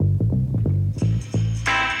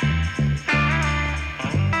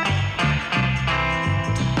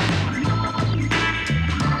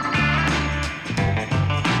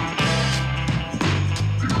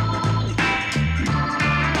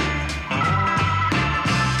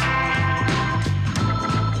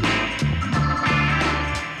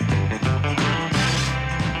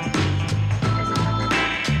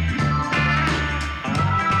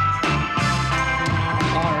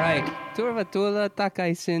Tula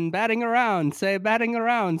Takaisin batting around,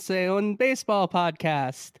 say on baseball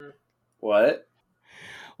podcast. What?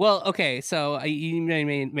 Well, okay, so you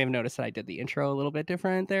may have noticed that I did the intro a little bit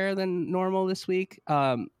different there than normal this week.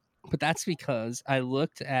 But that's because I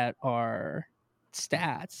looked at our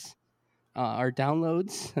stats, our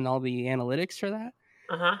downloads, and all the analytics for that.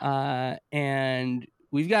 And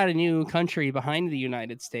we've got a new country behind the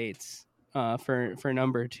United States for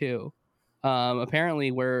number 2.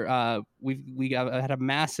 Apparently, we had a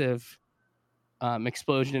massive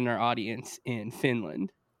explosion in our audience in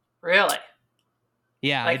Finland. Really?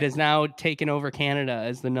 Yeah, it has now taken over Canada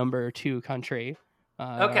as the number 2 country.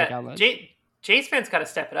 Okay, Jays fans got to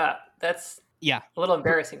step it up. That's a little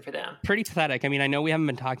embarrassing for them. Pretty pathetic. I mean, I know we haven't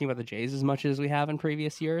been talking about the Jays as much as we have in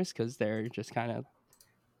previous years because they're just kind of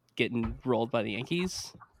getting rolled by the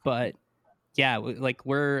Yankees. But yeah,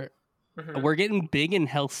 we're getting big in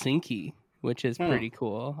Helsinki, which is pretty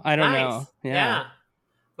cool. I don't know. Yeah.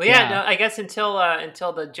 Well, no, I guess until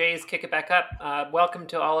the Jays kick it back up, welcome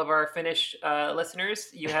to all of our Finnish listeners.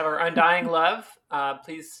 You have our undying love.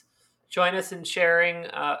 Please join us in sharing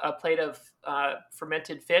a plate of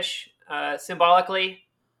fermented fish. Symbolically,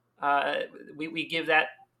 we give that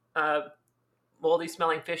moldy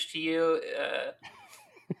smelling fish to you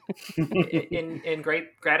in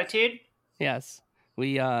great gratitude. Yes,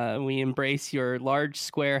 we embrace your large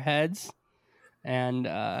square heads,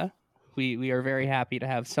 and we are very happy to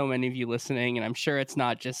have so many of you listening. And I'm sure it's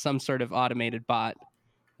not just some sort of automated bot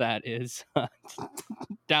that is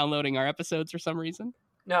downloading our episodes for some reason.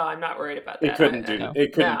 No, I'm not worried about that. It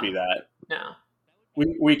couldn't be that. No.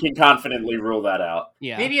 We can confidently rule that out.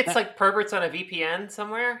 Yeah, maybe it's like perverts on a VPN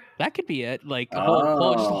somewhere. That could be it. Like just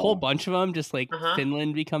a whole bunch of them. Just like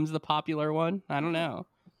Finland becomes the popular one. I don't know.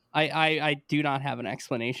 I do not have an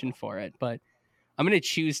explanation for it, but I'm going to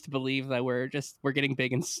choose to believe that we're getting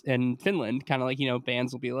big in Finland. Kind of like,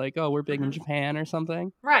 bands will be like, oh, we're big in Japan or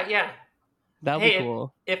something. Right. Yeah. That'll be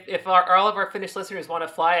cool. If all of our Finnish listeners want to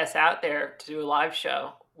fly us out there to do a live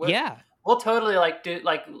show, we'll totally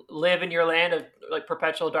live in your land of like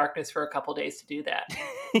perpetual darkness for a couple days to do that.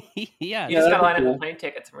 Yeah, you just gotta line up the plane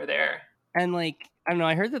tickets and we're there. And I don't know,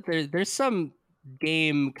 I heard that there's some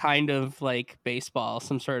game kind of like baseball,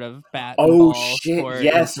 some sort of bat. Oh shit!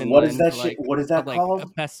 Yes. What is that shit? What is that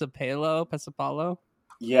called? Pesapalo.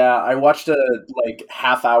 Yeah, I watched a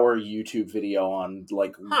half-hour YouTube video on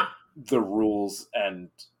the rules and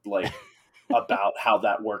about how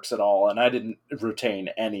that works at all, and I didn't retain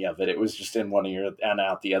any of it. It was just in one ear and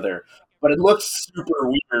out the other. But it looks super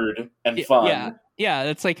weird and fun. Yeah,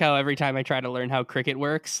 that's like how every time I try to learn how cricket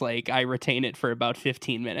works, I retain it for about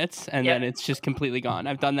 15 minutes, and then it's just completely gone.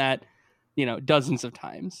 I've done that, dozens of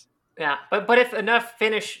times. Yeah, but if enough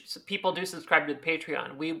Finnish people do subscribe to the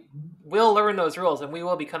Patreon, we will learn those rules, and we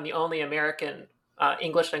will become the only American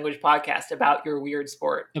English language podcast about your weird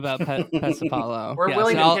sport. About Pesapalo. We're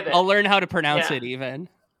willing to pivot. I'll learn how to pronounce it even.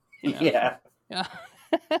 Yeah.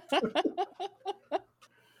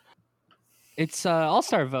 It's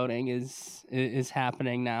All-Star voting is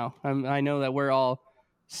happening now. I know that we're all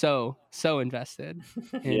so invested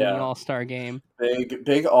in the All-Star game.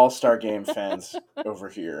 Big All-Star game fans over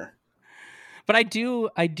here. But I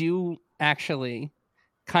do actually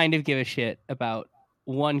kind of give a shit about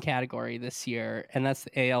one category this year, and that's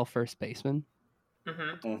the AL first baseman.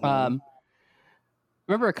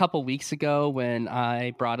 Remember a couple weeks ago when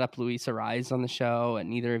I brought up Luis Arraez on the show and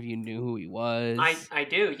neither of you knew who he was? I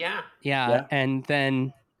do, yeah. Yeah, and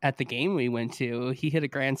then at the game we went to, he hit a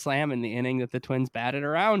grand slam in the inning that the Twins batted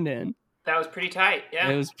around in. That was pretty tight, yeah.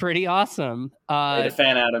 It was pretty awesome. Made a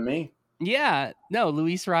fan out of me. Yeah, no,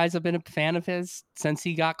 Luis Arraez, I've been a fan of his since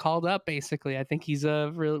he got called up, basically. I think he's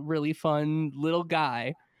a really fun little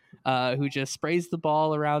guy who just sprays the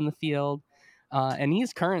ball around the field. And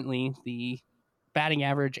he's currently the batting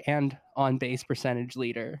average and on-base percentage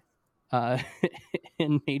leader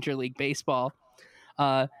in Major League Baseball.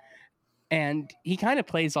 And he kind of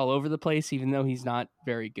plays all over the place, even though he's not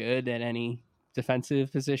very good at any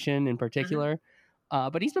defensive position in particular.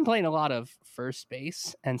 But he's been playing a lot of first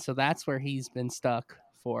base, and so that's where he's been stuck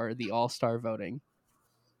for the All-Star voting.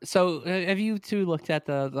 So have you two looked at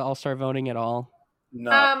the All-Star voting at all?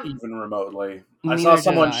 Not even remotely. I saw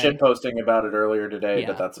someone shitposting about it earlier today,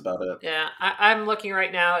 but that's about it. Yeah, I'm looking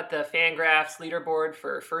right now at the Fangraphs leaderboard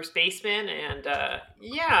for first baseman, and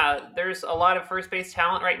there's a lot of first base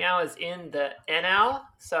talent right now is in the NL.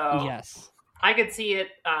 So yes, I could see it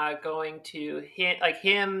going to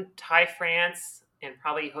him, Ty France, and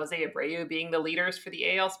probably Jose Abreu being the leaders for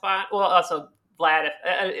the AL spot. Well, also Vlad.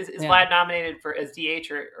 Is Vlad nominated as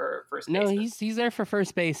DH or first base? No, he's there for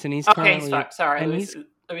first base, and he's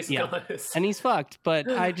Luis is gonna lose, and he's fucked. But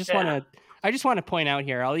I just Yeah. want to point out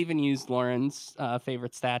here. I'll even use Lauren's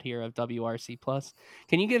favorite stat here of WRC plus.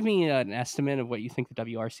 Can you give me an estimate of what you think the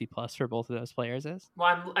WRC plus for both of those players is?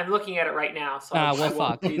 Well, I'm looking at it right now, so I won't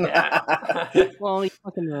fuck. do that. Well, you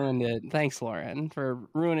fucking ruined it. Thanks, Lauren, for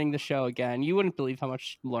ruining the show again. You wouldn't believe how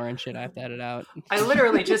much Lauren shit I have to edit out. I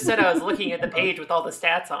literally just said I was looking at the page with all the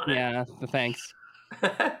stats on it. Yeah, thanks.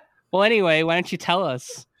 Well, anyway, why don't you tell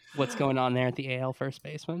us what's going on there at the AL first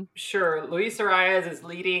baseman? Sure. Luis Arias is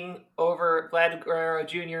leading over Vlad Guerrero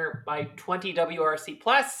Jr. by 20 WRC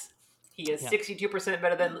plus. He is 62%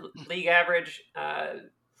 better than league average.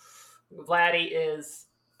 Vladdy is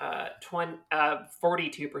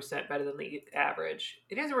 42% better than league average.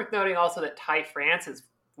 It is worth noting also that Ty France is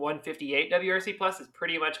 158 WRC plus, is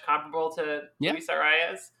pretty much comparable to Luis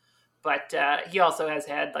Arias, but he also has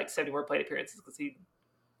had like 70 more plate appearances because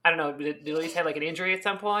I don't know, did Luis have like an injury at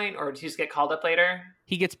some point, or did he just get called up later?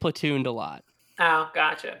 He gets platooned a lot. Oh,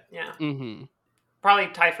 gotcha. Yeah. Mm-hmm. Probably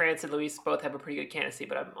Ty France and Luis both have a pretty good candidacy,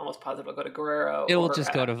 but I'm almost positive it'll go to Guerrero. It will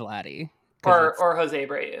just go to Vladdy. Or Jose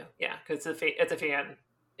Abreu. Yeah, because it's a fan.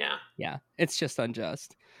 Yeah. Yeah, it's just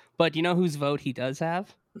unjust. But you know whose vote he does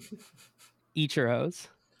have? Ichiro's.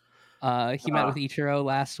 He met with Ichiro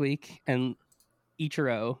last week, and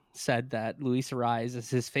Ichiro said that Luis Arias is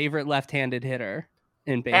his favorite left-handed hitter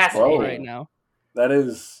in baseball right now. That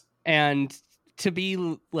is... And to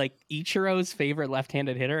be like Ichiro's favorite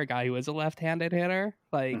left-handed hitter, a guy who is a left-handed hitter,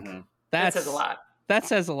 like that says a lot. That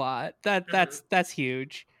says a lot. That's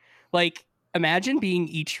huge. Like, imagine being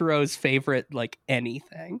Ichiro's favorite, like,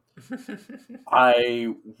 anything.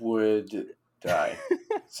 I would die,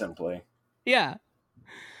 simply. Yeah.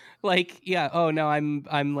 Like, yeah, oh no,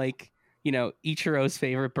 I'm like, you know, Ichiro's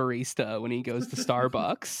favorite barista when he goes to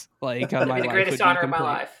Starbucks. Like, on my the greatest honor of my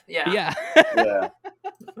life. Yeah. Yeah. Yeah.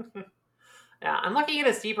 Yeah, I'm looking at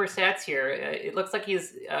his deeper stats here. It looks like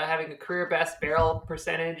he's having a career best barrel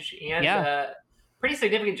percentage and pretty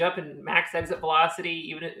significant jump in max exit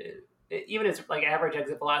velocity. Even his like average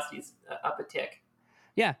exit velocity is up a tick.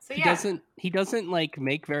 Yeah, so he doesn't like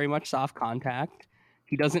make very much soft contact.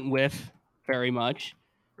 He doesn't whiff very much.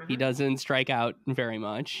 Mm-hmm. He doesn't strike out very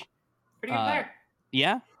much. Pretty good player.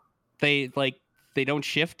 Yeah, they don't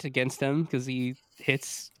shift against him because he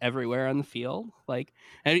hits everywhere on the field. Like,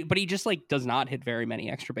 but he just like does not hit very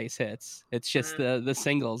many extra base hits. It's just the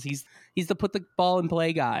singles. He's the put the ball in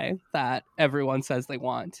play guy that everyone says they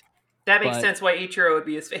want. That makes sense why Ichiro would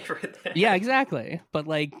be his favorite. Yeah, exactly. But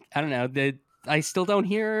like, I don't know, I still don't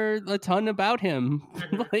hear a ton about him,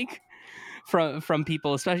 like from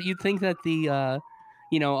people. Especially, you'd think that the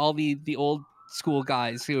all the old school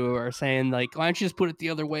guys who are saying like, why don't you just put it the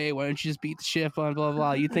other way? Why don't you just beat the shift? Blah blah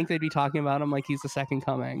blah. You'd think they'd be talking about him like he's the second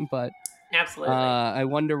coming, but absolutely. I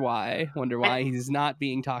wonder why. He's not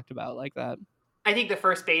being talked about like that. I think the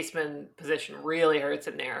first baseman position really hurts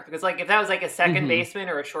him there because, like, if that was like a second baseman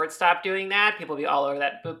or a shortstop doing that, people would be all over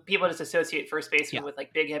that. But people just associate first baseman with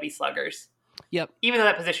like big, heavy sluggers. Yep. Even though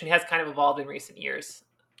that position has kind of evolved in recent years.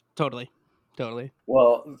 Totally.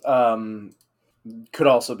 Well, could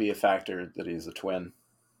also be a factor that he's a twin.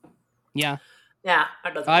 Yeah. Yeah.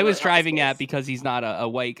 I was driving at because he's not a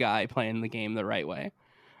white guy playing the game the right way.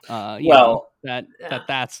 That's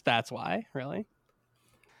why, really.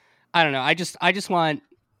 I don't know. I just want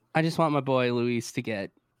my boy Luis to get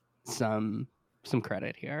some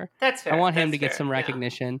credit here. That's fair. I want him to get some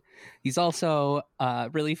recognition. Yeah. He's also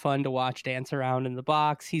really fun to watch dance around in the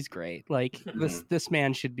box. He's great. Like this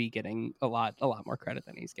man should be getting a lot more credit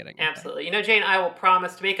than he's getting. Absolutely. You know, Jane, I will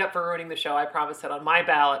promise to make up for ruining the show. I promise that on my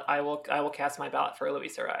ballot, I will cast my ballot for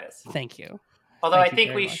Luis Arias. Thank you. Although I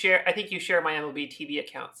think you share my MLB TV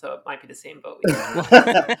account, so it might be the same vote.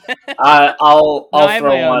 I'll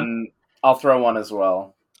throw one as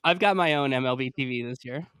well. I've got my own MLB TV this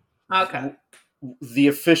year. Okay. The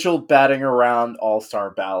official batting around All-Star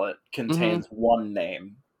ballot contains one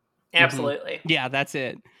name. Absolutely. Yeah, that's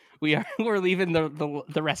it. We're leaving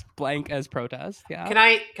the rest blank as protest. Yeah. Can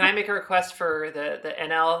I make a request for the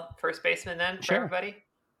NL first baseman then for everybody?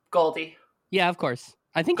 Goldie. Yeah, of course.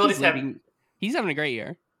 I think Goldie's he's having a great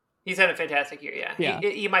year. He's had a fantastic year, yeah.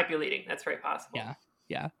 He might be leading. That's very possible.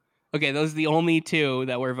 Yeah. Okay, those are the only two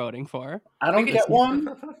that we're voting for. I don't get one.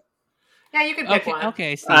 Yeah, you can pick one.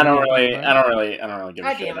 Okay, Steve, I don't really give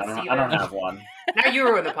a shit. I don't have one. Now you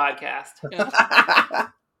ruin the podcast.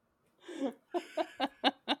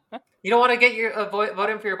 You don't want to get vote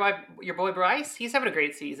him for your boy Bryce? He's having a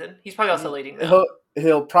great season. He's probably also leading though.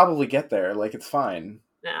 He'll probably get there. Like, it's fine.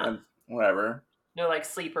 Yeah. Whatever. No, like,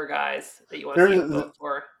 sleeper guys that you want to see vote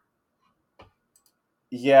for.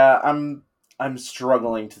 Yeah, I'm I'm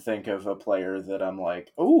struggling to think of a player that I'm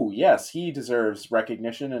like, oh yes, he deserves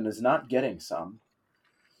recognition and is not getting some.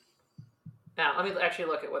 Now, let me actually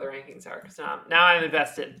look at what the rankings are, because now I'm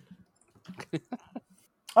invested.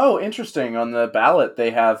 Oh, interesting. On the ballot,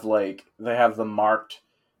 they have them marked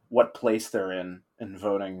what place they're in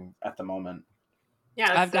voting at the moment.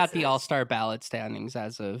 Yeah, I've got the All-Star ballot standings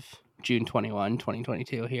as of June 21,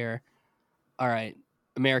 2022 here. All right.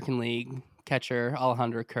 American League catcher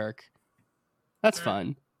Alejandro Kirk. That's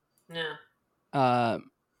fun. Yeah.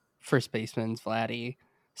 First baseman's Vladdy.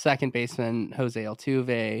 Second baseman Jose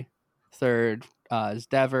Altuve. Third is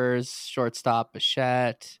Devers. Shortstop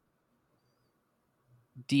Bichette.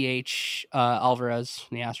 DH Alvarez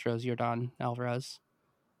from the Astros. Yordan Alvarez.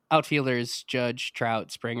 Outfielders Judge,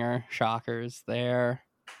 Trout, Springer. Shockers there.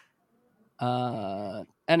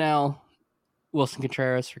 NL Wilson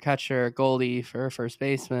Contreras for catcher. Goldie for first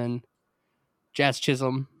baseman. Jazz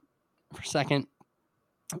Chisholm for second.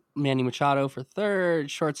 Manny Machado for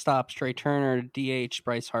third. Shortstop Trey Turner. DH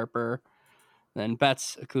Bryce Harper. Then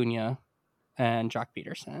Betts, Acuna, and Jock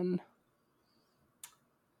Peterson.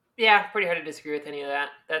 Yeah, pretty hard to disagree with any of that.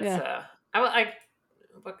 That's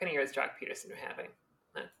what kind of year is Jock Peterson having?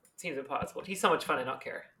 That seems impossible. He's so much fun, I don't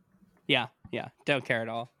care. Yeah, don't care at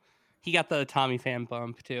all. He got the Tommy fan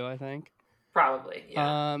bump too, I think. Probably,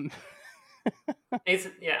 yeah. He's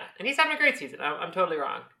having a great season. I'm totally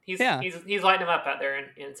wrong. He's lighting him up out there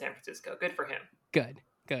in San Francisco. Good for him. Good.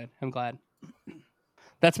 I'm glad.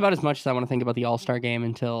 That's about as much as I want to think about the All-Star game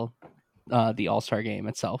until the All-Star game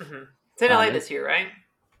itself. Mm-hmm. It's in LA this year, right?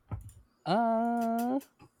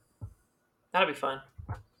 That'll be fun.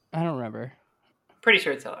 I don't remember. Pretty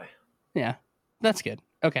sure it's LA. Yeah, that's good.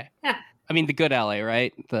 Okay. Yeah. I mean the good LA,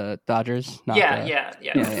 right? The Dodgers. Not yeah.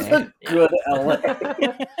 Good LA.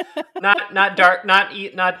 not dark. Not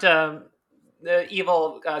the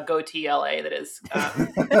evil goatee LA that is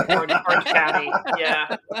Orange County.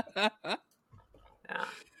 Yeah.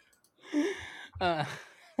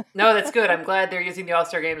 No, that's good. I'm glad they're using the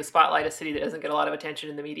All-Star game to spotlight a city that doesn't get a lot of attention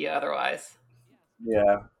in the media otherwise.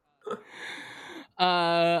 Yeah.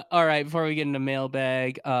 All right. Before we get into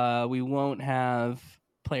mailbag, we won't have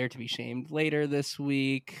player to be shamed later this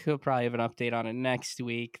week. We'll probably have an update on it next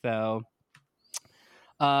week, though.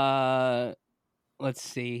 Let's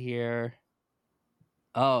see here.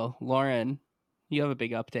 Oh, Lauren, you have a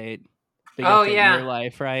big update. Big update in your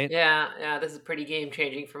life, right? Yeah. This is pretty game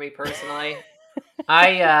changing for me personally.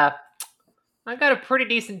 I got a pretty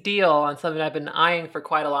decent deal on something I've been eyeing for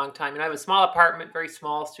quite a long time. And I have a small apartment, very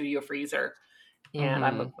small studio freezer,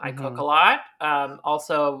 and I cook a lot.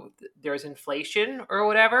 Also, there's inflation or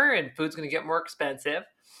whatever, and food's going to get more expensive.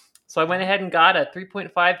 So I went ahead and got a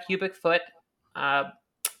 3.5 cubic foot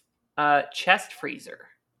chest freezer.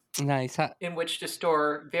 Nice. In which to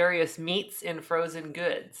store various meats and frozen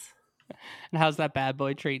goods. And how's that bad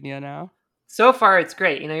boy treating you now? So far, it's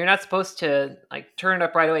great. You're not supposed to turn it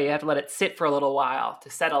up right away. You have to let it sit for a little while to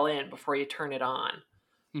settle in before you turn it on.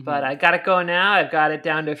 Mm-hmm. But I got it going now. I've got it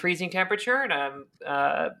down to freezing temperature, and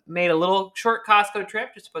I've made a little short Costco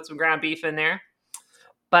trip just to put some ground beef in there.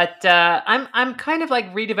 But I'm kind of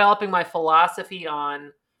redeveloping my philosophy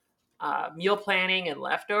on meal planning and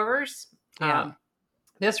leftovers. Yeah.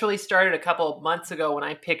 This really started a couple of months ago when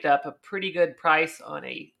I picked up a pretty good price on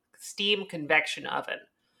a steam convection oven.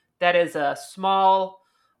 That is a small,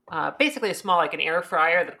 basically a small an air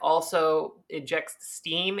fryer that also injects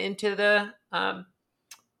steam into the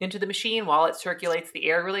machine while it circulates the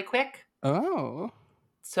air really quick. Oh.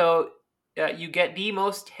 So you get the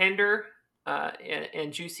most tender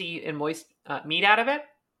and juicy and moist meat out of it,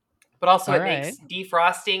 but also makes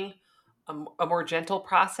defrosting a more gentle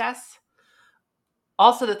process.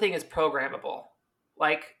 Also, the thing is programmable.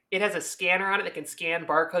 It has a scanner on it that can scan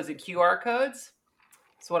barcodes and QR codes.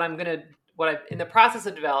 So what I'm in the process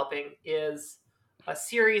of developing is a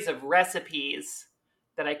series of recipes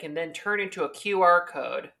that I can then turn into a QR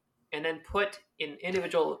code and then put in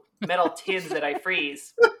individual metal tins that I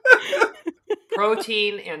freeze,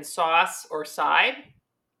 protein and sauce or side,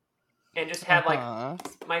 and just have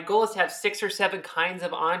my goal is to have 6 or 7 kinds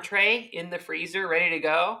of entree in the freezer ready to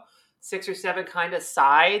go, 6 or 7 kind of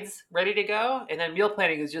sides ready to go, and then meal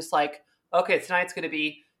planning is just okay, tonight's going to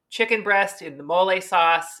be chicken breast in the mole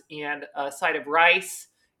sauce and a side of rice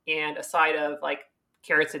and a side of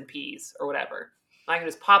carrots and peas or whatever. I can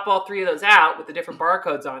just pop all 3 of those out with the different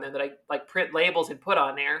barcodes on them that I print labels and put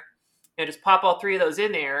on there, and just pop all 3 of those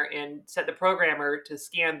in there and set the programmer to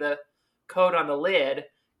scan the code on the lid,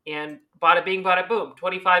 and bada bing, bada boom.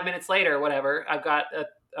 25 minutes later, whatever, I've got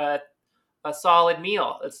a solid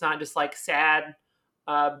meal. It's not just sad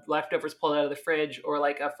leftovers pulled out of the fridge or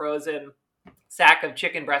a frozen sack of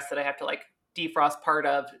chicken breasts that I have to like defrost part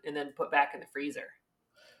of and then put back in the freezer.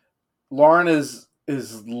 Lauren is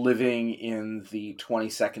living in the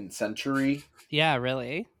 22nd century. Yeah,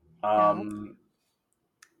 really.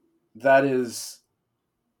 That is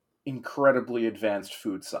incredibly advanced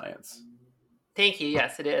food science. Thank you.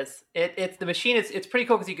 Yes, it is. It's the machine. It's pretty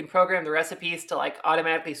cool because you can program the recipes to like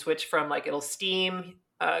automatically switch from like it'll steam,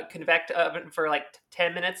 convect oven for like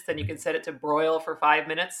 10 minutes. Then you can set it to broil for 5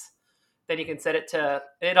 minutes. Then you can set it to.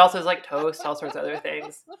 It also is like toast, all sorts of other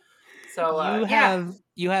things. So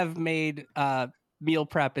you have made meal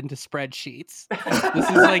prep into spreadsheets. This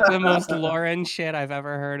is like the most Lauren shit I've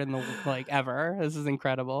ever heard in the ever. This is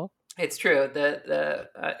incredible. It's true.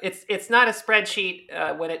 It's not a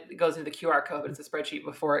spreadsheet when it goes into the QR code, but it's a spreadsheet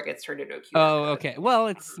before it gets turned into a QR code. Okay. Well,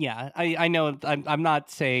 it's I know. I'm not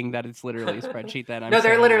saying that it's literally a spreadsheet. Then no,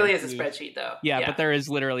 there literally is a spreadsheet though. Yeah, but there is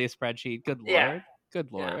literally a spreadsheet. Good lord. Yeah.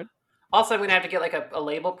 Good lord. Yeah. Also, I'm gonna have to get like a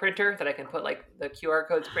label printer that I can put like the QR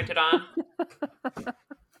codes printed on.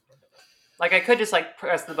 Like I could just like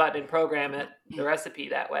press the button and program it, the recipe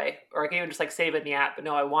that way, or I can even just like save it in the app. But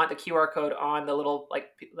no, I want the QR code on the little like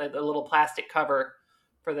the little plastic cover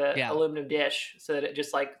for the aluminum dish, so that it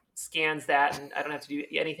just like scans that, and I don't have to do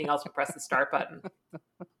anything else but press the start button.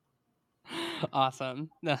 Awesome.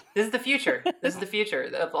 This is the future. This is the future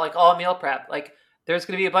of like all meal prep. Like there's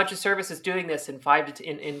going to be a bunch of services doing this in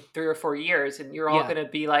 3 or 4 years, and you're all going to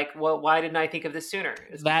be like, well, why didn't I think of this sooner?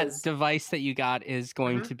 That device that you got is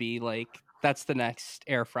going to be like. That's the next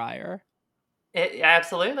air fryer.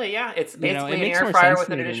 Absolutely, yeah. It's basically an air fryer with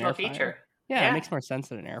an additional feature. Yeah, it makes more sense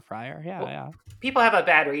than an air fryer. Yeah. People have a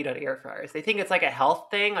bad read on air fryers. They think it's like a health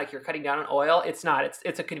thing, like you're cutting down on oil. It's not.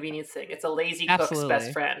 It's a convenience thing. It's a lazy cook's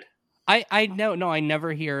best friend. I know. No, I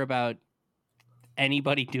never hear about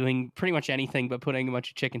anybody doing pretty much anything but putting a bunch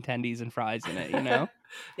of chicken tendies and fries in it. You know.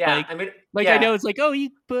 Yeah, I know it's like, oh, you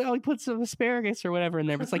put some asparagus or whatever in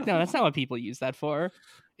there, but it's like, no, that's not what people use that for.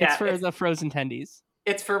 It's for the frozen tendies.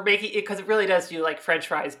 It's for making it because it really does do like French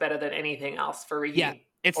fries better than anything else for reheating. Yeah,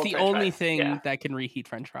 it's the only thing that can reheat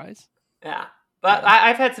French fries. Yeah, but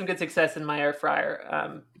I've had some good success in my air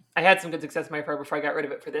fryer. I had some good success in my air fryer before I got rid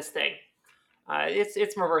of it for this thing.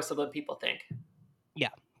 It's more versatile than people think. Yeah,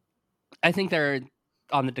 I think they're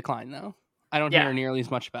on the decline though. I don't hear nearly as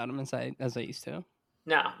much about them as I used to.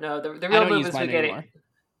 No, the real move is getting.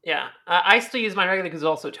 Yeah, I still use mine regularly because it's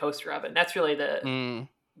also a toaster oven. That's really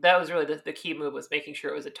that was really the key move, was making sure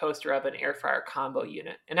it was a toaster oven air fryer combo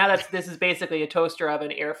unit. And now this is basically a toaster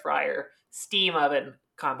oven air fryer steam oven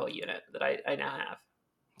combo unit that I now have.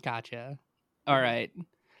 Gotcha. All right,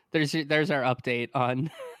 there's our update on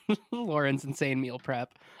Lauren's insane meal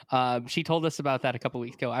prep. She told us about that a couple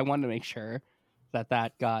weeks ago. I wanted to make sure that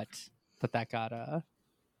got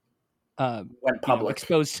went public,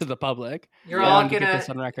 exposed to the public. You're all gonna get this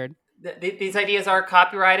on record. These ideas are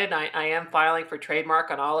copyrighted. I am filing for trademark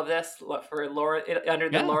on all of this for Lauren under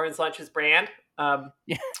the Lauren's Lunches brand.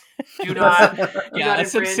 Do not a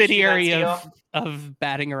subsidiary of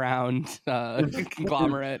Batting Around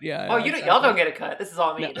conglomerate. Yeah. Oh, y'all don't get a cut. This is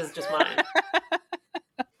all me. No. This is just mine.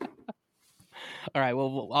 All right.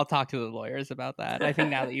 Well, I'll talk to the lawyers about that. I think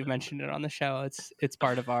now that you've mentioned it on the show, it's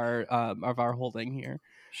part of our holding here.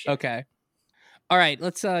 Sure. Okay. All right,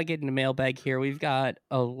 let's get into mailbag here. We've got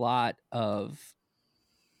a lot of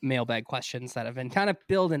mailbag questions that have been kind of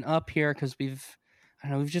building up here because we've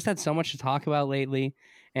just had so much to talk about lately,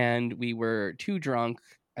 and we were too drunk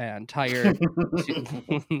and tired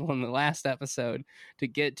on the last episode to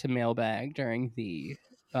get to mailbag during the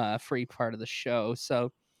free part of the show.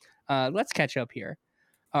 So let's catch up here.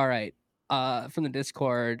 All right, from the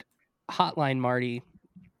Discord, Hotline Marty.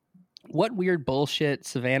 What weird bullshit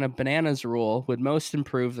Savannah Bananas rule would most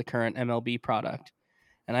improve the current MLB product?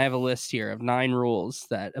 And I have a list here of 9 rules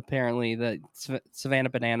that apparently the Savannah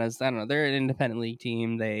Bananas, I don't know, they're an independent league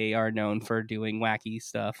team. They are known for doing wacky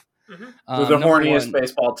stuff. Mm-hmm. They're the horniest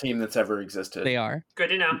baseball team that's ever existed. They are. Good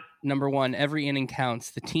to know. Number 1, every inning counts.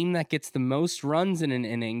 The team that gets the most runs in an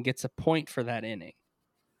inning gets a point for that inning.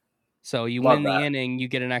 So you win the inning, you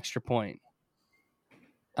get an extra point.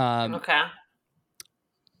 Okay.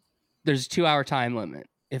 There's a 2-hour time limit.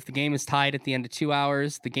 If the game is tied at the end of 2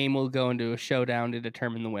 hours, the game will go into a showdown to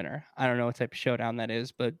determine the winner. I don't know what type of showdown that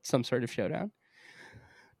is, but some sort of showdown.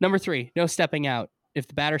 Number 3, no stepping out. If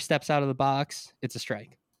the batter steps out of the box, it's a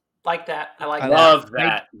strike. Like that. I love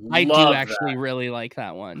that. I do actually really like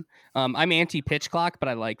that one. I'm anti-pitch clock, but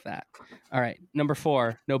I like that. All right. Number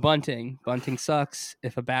 4, no bunting. Bunting sucks.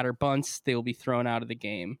 If a batter bunts, they will be thrown out of the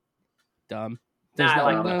game. Dumb.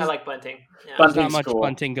 I like bunting. Yeah. There's not much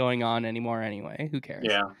bunting going on anymore anyway. Who cares?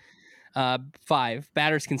 Yeah. 5,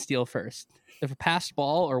 batters can steal first. If a passed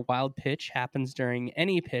ball or wild pitch happens during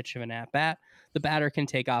any pitch of an at-bat, the batter can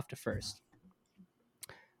take off to first.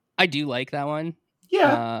 I do like that one.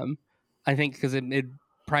 Yeah. I think because it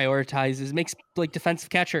prioritizes, makes like defensive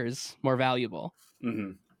catchers more valuable.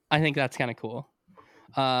 Mm-hmm. I think that's kind of cool.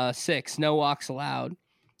 6, no walks allowed.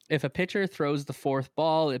 If a pitcher throws the 4th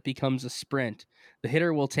ball, it becomes a sprint. The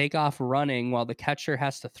hitter will take off running while the catcher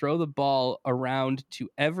has to throw the ball around to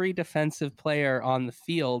every defensive player on the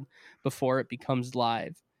field before it becomes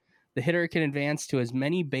live. The hitter can advance to as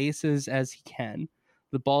many bases as he can.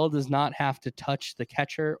 The ball does not have to touch the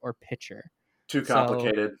catcher or pitcher. Too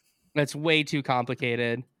complicated. So, that's way too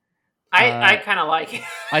complicated. I kind of like it.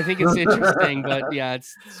 I think it's interesting, but yeah,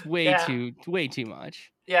 it's way too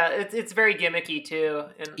much. Yeah, it's very gimmicky too.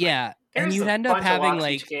 And yeah, and you end up having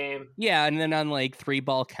like game. Yeah, and then on like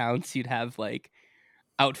 3-ball counts, you'd have like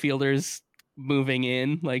outfielders moving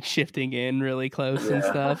in, like shifting in really close and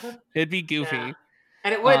stuff. It'd be goofy. Yeah.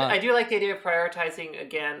 And it would. I do like the idea of prioritizing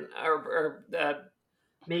again, or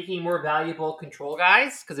making more valuable control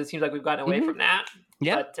guys, because it seems like we've gotten away from that.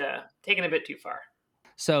 Yeah, but taken a bit too far.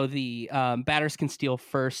 So the batters can steal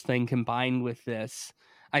first thing combined with this,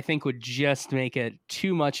 I think, would just make it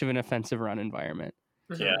too much of an offensive run environment.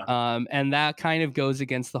 Yeah. And that kind of goes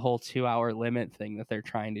against the whole 2-hour limit thing that they're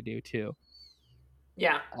trying to do too.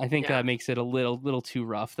 Yeah. I think that makes it a little too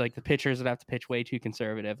rough. Like the pitchers would have to pitch way too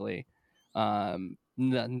conservatively.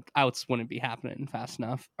 Outs wouldn't be happening fast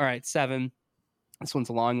enough. All right, 7. This one's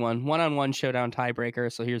a long one. 1-on-1 showdown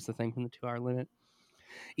tiebreaker. So here's the thing from the 2-hour limit.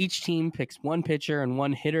 Each team picks one pitcher and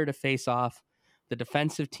one hitter to face off. The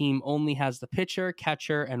defensive team only has the pitcher,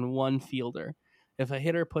 catcher, and one fielder. If a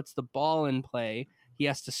hitter puts the ball in play, he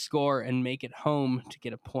has to score and make it home to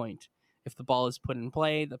get a point. If the ball is put in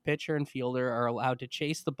play, the pitcher and fielder are allowed to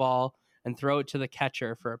chase the ball and throw it to the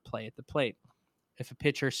catcher for a play at the plate. If a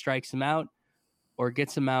pitcher strikes him out or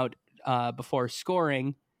gets him out before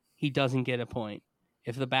scoring, he doesn't get a point.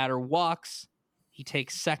 If the batter walks, he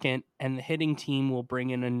takes second, and the hitting team will bring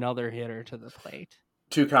in another hitter to the plate.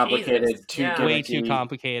 Too complicated. Way too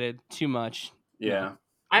complicated. Too much. Yeah.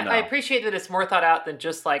 I appreciate that it's more thought out than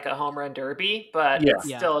just like a home run derby, but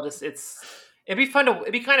still, it'd be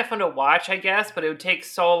kind of fun to watch, I guess. But it would take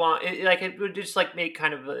so long. It would just like make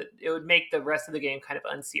it would make the rest of the game kind of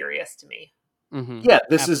unserious to me. Mm-hmm. Yeah,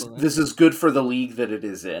 this is good for the league that it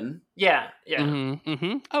is in. Yeah. Mm-hmm.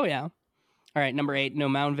 Mm-hmm. Oh yeah. All right, number 8. No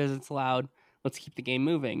mound visits allowed. Let's keep the game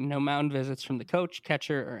moving. No mound visits from the coach,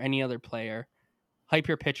 catcher, or any other player. Hype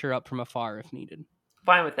your pitcher up from afar if needed.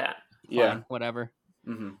 Fine with that. Fine, whatever.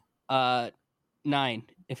 Mm-hmm. 9.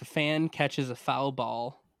 If a fan catches a foul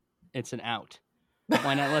ball, it's an out.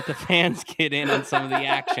 Why not let the fans get in on some of the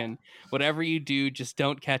action? Whatever you do, just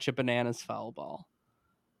don't catch a bananas foul ball.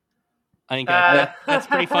 I think that's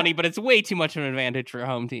pretty funny, but it's way too much of an advantage for a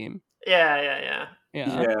home team. Yeah.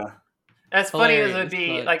 As funny as it would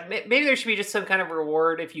be, like maybe there should be just some kind of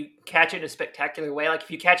reward if you catch it in a spectacular way. Like if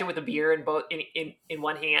you catch it with a beer in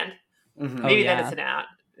one hand, maybe then it's an out.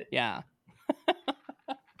 Yeah.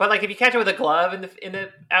 But like if you catch it with a glove in the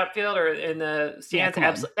outfield or in the stands,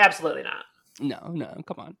 absolutely not. No,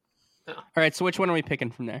 come on. No. All right, so which one are we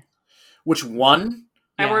picking from there? Which one?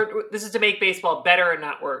 And this is to make baseball better and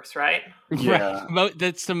not worse, right? Yeah. Right.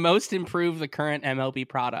 That's to most improve the current MLB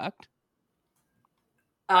product.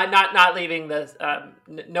 Not leaving the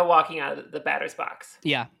no walking out of the batter's box.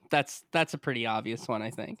 Yeah, that's a pretty obvious one, I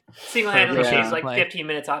think. Single-handedly shaves like 15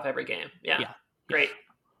 minutes off every game. Yeah. Great.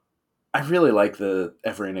 I really like the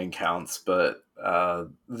every inning counts, but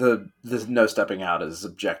the no stepping out is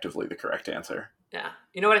objectively the correct answer. Yeah.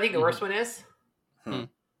 You know what I think the worst one is? I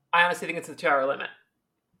honestly think it's the 2-hour limit.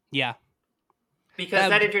 Yeah. Because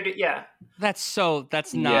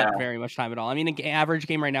that's not very much time at all. I mean, an average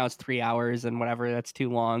game right now is 3 hours and whatever. That's too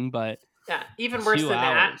long, but even worse than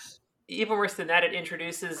that. Even worse than that, it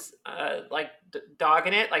introduces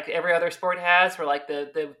dogging it, like every other sport has, where like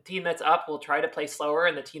the team that's up will try to play slower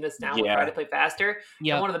and the team that's down will try to play faster.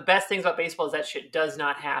 Yeah. And one of the best things about baseball is that shit does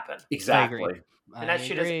not happen. Exactly. And that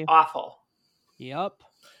shit is awful. Yep.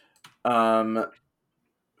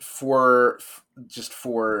 For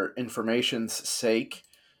information's sake,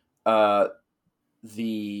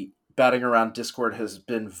 the Batting Around Discord has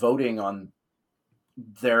been voting on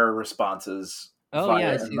their responses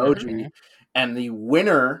via emoji, and the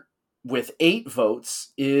winner with 8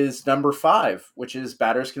 votes is number 5, which is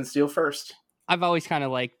batters can steal first. I've always kind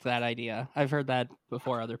of liked that idea. I've heard that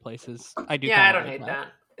before other places. I do. Yeah, I don't hate that.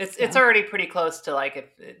 It's already pretty close to like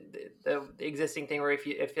if the existing thing where if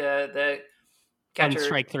the catcher. On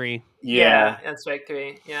strike 3. Yeah, and strike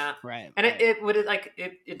 3. Yeah, right. And right.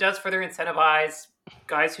 it does further incentivize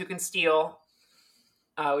guys who can steal,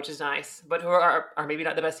 which is nice, but who are maybe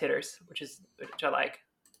not the best hitters, which I like.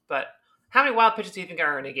 But how many wild pitches do you think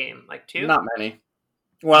are in a game? Like 2? Not many.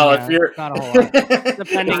 Well, Yeah, if you're not a whole lot,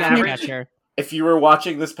 depending on the average. catcher. If you were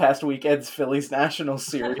watching this past weekend's Phillies National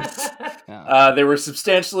Series, there were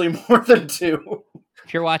substantially more than 2.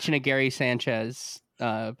 If you're watching a Gary Sanchez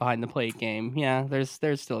behind the plate game, yeah,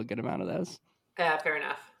 there's still a good amount of those. Yeah, fair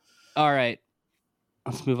enough. All right,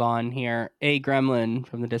 let's move on here. A Gremlin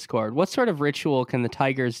from the Discord. What sort of ritual can the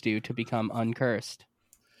Tigers do to become uncursed?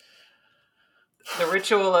 The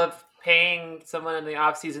ritual of paying someone in the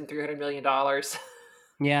offseason $300 million.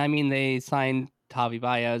 Yeah, I mean, they signed Javi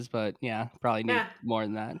Baez, but yeah, probably need more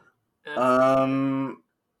than that.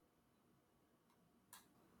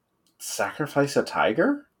 Sacrifice a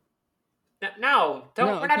tiger? No,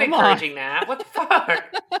 we're not encouraging that. What the fuck?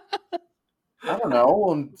 I don't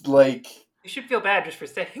know. Like, you should feel bad just for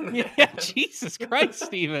saying that. Yeah, Jesus Christ,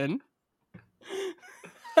 Steven.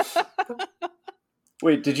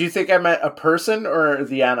 Wait, did you think I meant a person or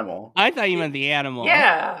the animal? I thought you meant the animal.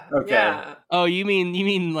 Yeah. Okay. Yeah. Oh, you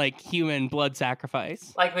mean like human blood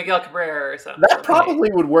sacrifice? Like Miguel Cabrera or something. That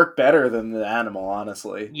probably would work better than the animal,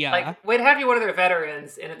 honestly. Yeah. Like, we'd have you one of their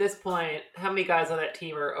veterans, and at this point, how many guys on that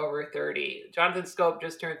team are over 30? Jonathan Scope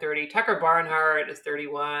just turned 30. Tucker Barnhart is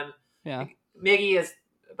 31. Yeah. Miggy is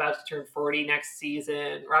about to turn 40 next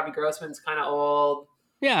season. Robbie Grossman's kind of old.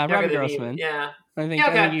 Yeah, Robbie Grossman. Yeah. I think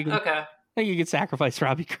you could sacrifice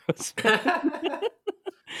Robbie Grossman.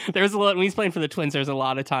 There was a lot when he's playing for the Twins. There's a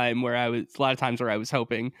lot of times where I was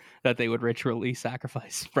hoping that they would ritually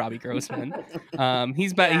sacrifice Robbie Grossman.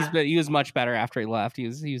 He was much better after he left. He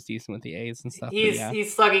was decent with the A's and stuff.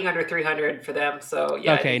 He's slugging under 300 for them. So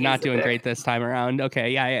yeah. Okay, not doing great this time around.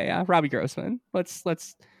 Okay, yeah. Robbie Grossman. Let's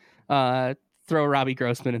throw Robbie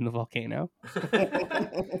Grossman in the volcano.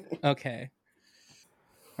 Okay.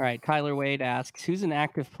 All right, Kyler Wade asks, who's an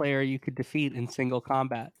active player you could defeat in single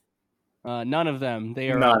combat? None of them. They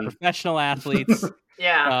are professional athletes.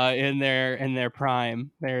 Yeah. In their prime.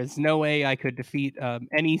 There's no way I could defeat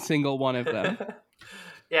any single one of them.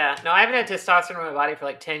 Yeah. No, I haven't had testosterone in my body for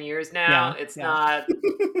like 10 years now. Yeah, it's not.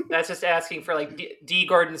 That's just asking for like D.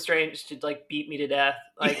 Gordon Strange to like beat me to death.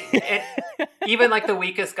 Like even like the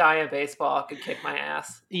weakest guy in baseball could kick my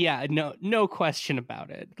ass. Yeah. No question about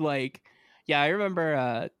it. Like, yeah, I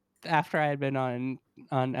remember after I had been on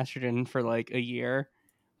estrogen for like a year.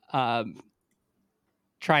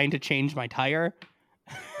 Trying to change my tire,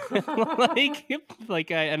 I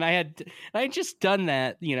had just done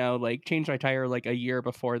that, like changed my tire like a year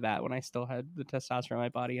before that when I still had the testosterone in my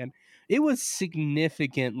body, and it was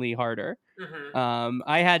significantly harder. Mm-hmm.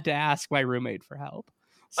 I had to ask my roommate for help.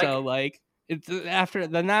 So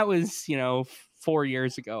that was 4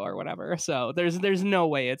 years ago or whatever. So there's no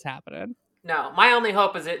way it's happening. No, my only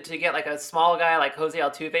hope is to get like a small guy like Jose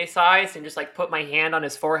Altuve size and just like put my hand on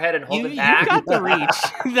his forehead and hold it back. You got the reach.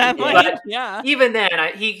 Yeah. Even then,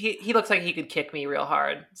 he looks like he could kick me real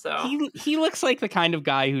hard. So he looks like the kind of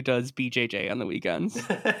guy who does BJJ on the weekends.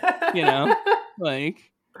 Like the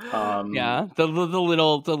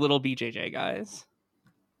little BJJ guys.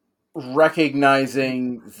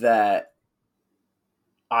 Recognizing that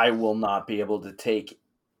I will not be able to take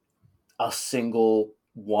a single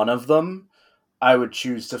one of them, I would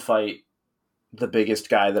choose to fight the biggest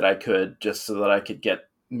guy that I could, just so that I could get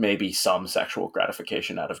maybe some sexual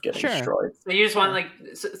gratification out of getting destroyed. So you just want like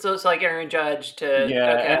like Aaron Judge to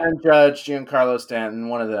Aaron Judge, Giancarlo Stanton,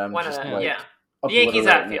 one of them. The Yankees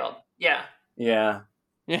outfield. Yeah.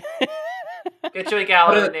 Get Joey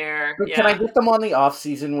Gallo in there. But can I get them on the off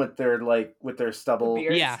season with their stubble?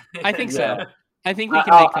 Yeah, I think so. I think we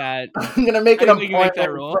can make that. I'm gonna make it a point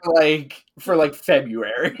for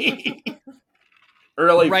February,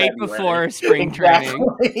 early right February. Before spring training.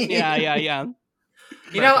 Yeah.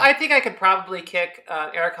 I think I could probably kick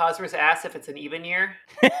Eric Hosmer's ass if it's an even year.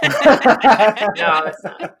 No, that's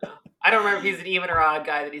not. No. I don't remember if he's an even or odd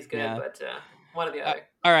guy that he's good, but one or the other.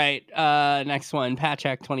 All right, next one,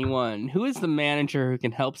 Patchak 21. Who is the manager who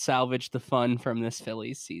can help salvage the fun from this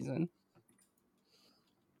Phillies season?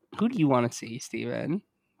 Who do you want to see, Steven,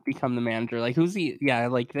 become the manager? Like, who's the... Yeah,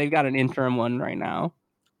 like, they've got an interim one right now.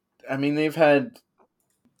 I mean, they've had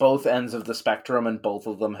both ends of the spectrum, and both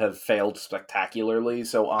of them have failed spectacularly,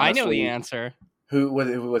 so honestly... I know the answer.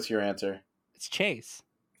 What's your answer? It's Chase.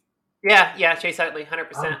 Yeah, Chase Utley, 100%.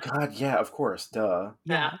 Oh, God, yeah, of course, duh.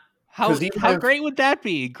 Yeah. How great would that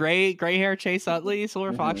be? Gray hair Chase Utley,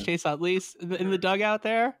 Silver Fox Chase Utley in the dugout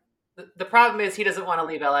there? The problem is he doesn't want to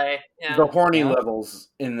leave LA. Yeah. The horny levels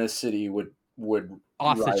in this city would would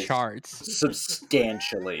off the rise charts.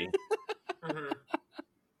 substantially.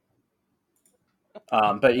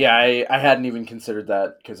 But yeah, I hadn't even considered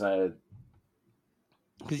that because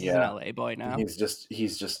he's an LA boy now. He's just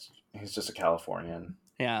a Californian.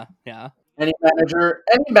 Yeah. Any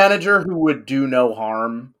manager who would do no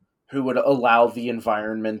harm, who would allow the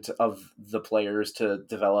environment of the players to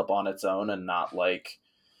develop on its own and not like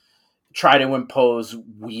try to impose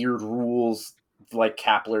weird rules like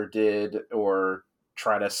Kapler did, or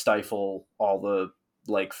try to stifle all the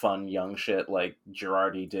like fun young shit like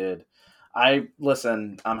Girardi did. I'm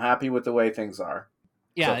happy with the way things are.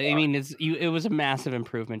 Yeah, I mean, it was a massive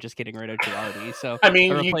improvement just getting rid of Girardi. So I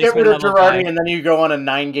mean, you get rid of Girardi and then you go on a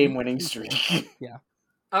 9-game winning streak. Yeah.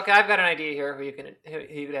 Okay, I've got an idea here who you could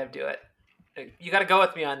have do it. You got to go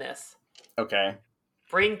with me on this. Okay.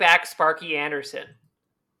 Bring back Sparky Anderson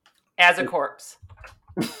as a corpse.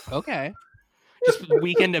 Okay. Just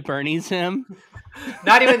Weekend at Bernie's him.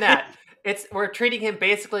 Not even that. We're treating him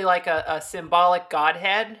basically like a symbolic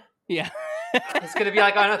godhead. Yeah. It's going to be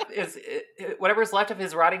like whatever's left of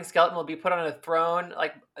his rotting skeleton will be put on a throne,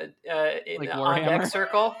 like in the on-deck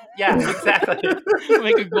circle. Yeah, exactly.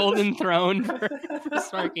 Make a golden throne for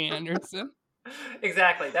Sparky Anderson.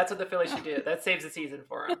 Exactly. That's what the Phillies should do. That saves the season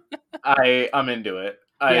for him. I'm into it.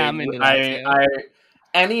 I'm into that too.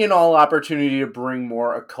 Any and all opportunity to bring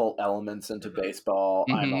more occult elements into baseball,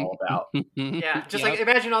 I'm all about. Yeah, just like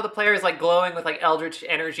imagine all the players like glowing with like eldritch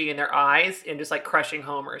energy in their eyes and just like crushing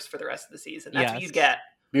homers for the rest of the season. That's what you get.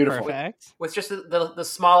 Beautiful. Perfect. With just the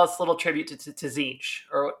smallest little tribute to Zinch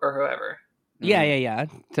or whoever. Yeah.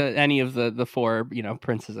 To any of the four,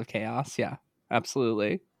 Princes of Chaos. Yeah,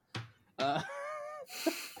 absolutely.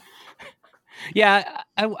 Yeah,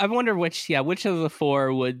 I wonder which of the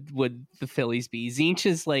four would the Phillies be? Zinch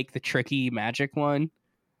is like the tricky magic one,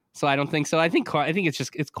 so I don't think so. I think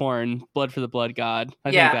it's Corn, Blood for the Blood God.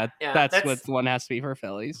 I think that's what one has to be for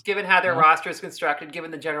Phillies. Given how their roster is constructed,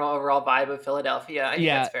 given the general overall vibe of Philadelphia, I think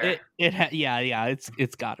that's fair.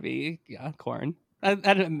 It's got to be Corn. That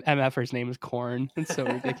MFer's name is Corn. It's so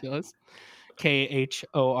ridiculous.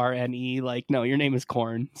 KHORNE. Like, no, your name is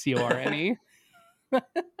Corn. CORNE.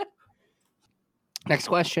 Next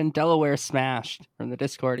question, Delaware Smashed from the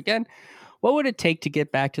Discord again. What would it take to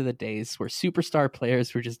get back to the days where superstar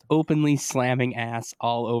players were just openly slamming ass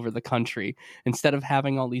all over the country instead of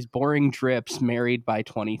having all these boring drips married by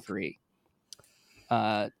 23?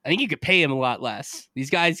 I think you could pay them a lot less.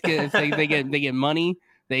 These guys get they get money.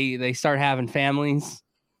 They start having families,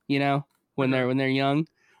 when they're young.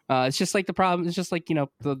 It's just like the problem. It's just like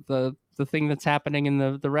the thing that's happening in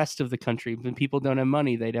the rest of the country. When people don't have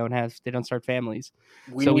money, they don't start families.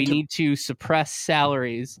 We need to suppress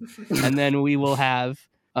salaries, and then we will have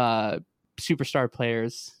superstar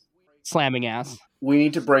players slamming ass. We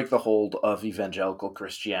need to break the hold of evangelical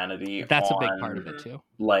Christianity. That's a big part of it too.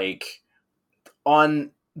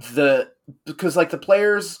 Because the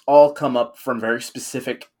players all come up from very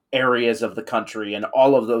specific areas of the country, and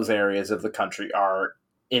all of those areas of the country are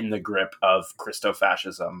in the grip of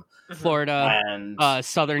Christofascism. Florida and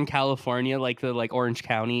Southern California, like the Orange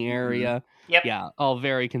County area. Yep. Yeah, all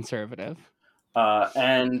very conservative.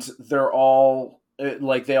 And they're all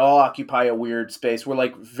they all occupy a weird space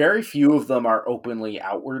where very few of them are openly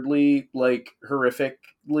outwardly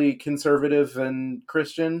horrifically conservative and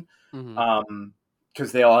Christian.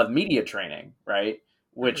 Because they all have media training, right?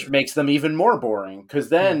 Which makes them even more boring. Because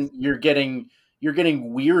then you're getting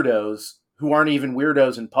weirdos who aren't even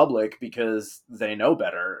weirdos in public because they know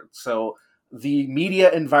better. So the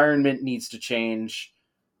media environment needs to change.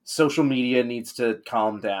 Social media needs to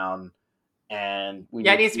calm down, and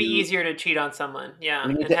it needs to be easier to cheat on someone. Yeah,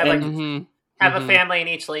 and have a family in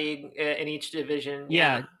each league, in each division.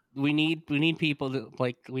 Yeah, we need people to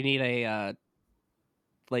we need a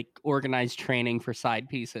organized training for side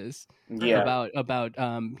pieces. Yeah, about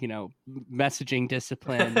messaging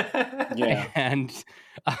discipline. Yeah, and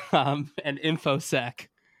infosec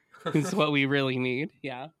is what we really need.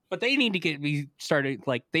 Yeah, but they need to be started.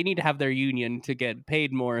 They need to have their union to get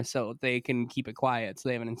paid more so they can keep it quiet. So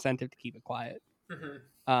they have an incentive to keep it quiet.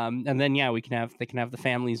 And then they can have the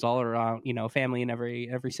families all around. Family in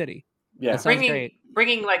every city. Yeah, that sounds great.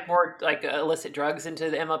 Bringing more illicit drugs into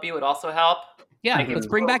the MLB would also help. Yeah, let's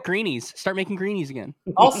bring back greenies. Start making greenies again.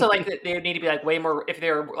 Also, they need to be way more. If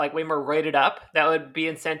they're way more rated up, that would be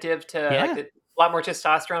incentive to a lot more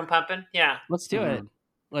testosterone pumping. Yeah, let's do it.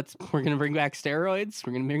 We're gonna bring back steroids.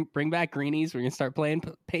 We're gonna bring back greenies. We're gonna start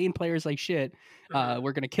paying players like shit.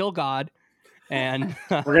 We're gonna kill God, and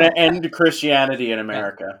we're gonna end Christianity in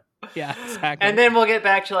America. Yeah, exactly. And then we'll get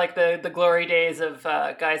back to like the glory days of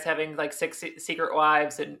guys having like 6 secret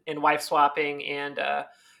wives and wife swapping and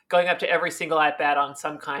going up to every single at bat on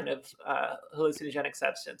some kind of hallucinogenic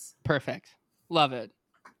substance. Perfect. Love it.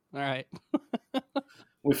 All right.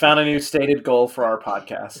 We found a new stated goal for our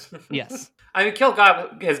podcast. Yes. I mean, Kill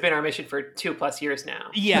God has been our mission for 2+ years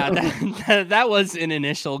now. Yeah, that was an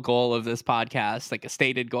initial goal of this podcast, like a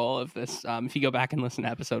stated goal of this. If you go back and listen to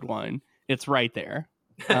episode 1, it's right there.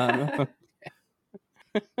 All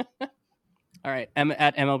right,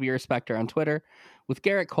 at MLB Respecter on Twitter. With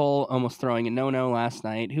Garrett Cole almost throwing a no-no last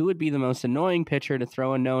night, who would be the most annoying pitcher to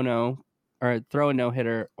throw a no-no or throw a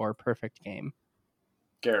no-hitter or perfect game?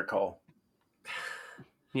 Garrett Cole.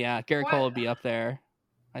 Yeah, Garrett Cole would be up there,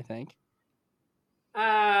 I think.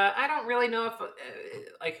 I don't really know if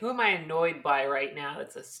who am I annoyed by right now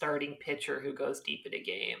that's a starting pitcher who goes deep into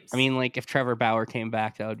games. I mean, like if Trevor Bauer came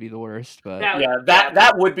back, that would be the worst. But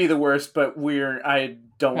that would be the worst. But I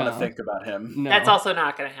don't want to think about him. No. That's also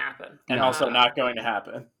not going to happen, and also not going to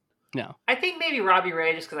happen. No, I think maybe Robbie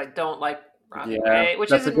Ray, just because I don't like Robbie Ray,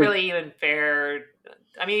 which isn't really even fair.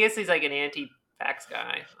 I mean, I guess he's like an anti-vax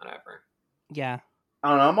guy, whatever. Yeah, I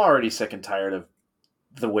don't know. I'm already sick and tired of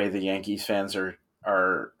the way the Yankees fans are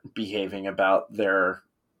behaving about their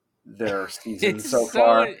season so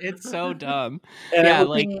far. It's so dumb. And it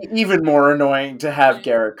would be even more annoying to have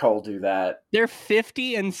Garrett Cole do that. They're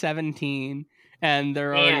 50-17 and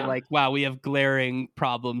they're already like, wow, we have glaring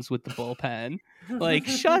problems with the bullpen. Like,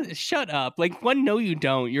 shut up. Like, no, you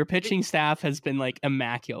don't. Your pitching staff has been like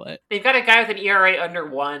immaculate. They've got a guy with an ERA under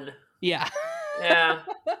 1. Yeah. Yeah.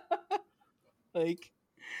 Like,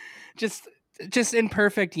 just in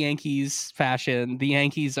perfect Yankees fashion, the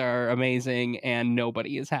Yankees are amazing and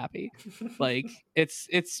nobody is happy. Like it's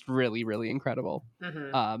really, really incredible.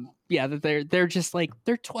 Mm-hmm. Yeah, that they're just like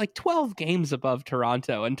they're like 12 games above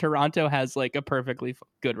Toronto, and Toronto has like a perfectly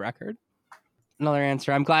good record. Another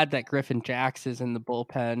answer. I'm glad that Griffin Jax is in the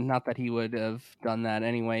bullpen. Not that he would have done that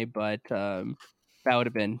anyway, but that would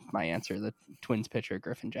have been my answer. The Twins pitcher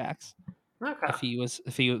Griffin Jax. Okay.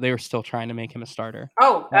 If they were still trying to make him a starter.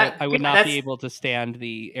 Oh, I would not be able to stand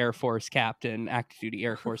the Air Force captain, active duty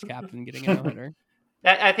Air Force captain, getting a no-hitter.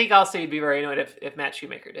 I think also you'd be very annoyed if Matt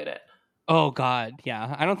Shoemaker did it. Oh God,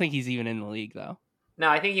 yeah. I don't think he's even in the league though. No,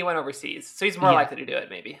 I think he went overseas, so he's more likely to do it.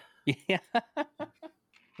 Maybe. Yeah.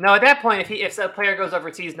 No, at that point, if a player goes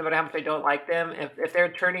overseas, no matter how much they don't like them, if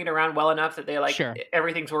they're turning it around well enough that they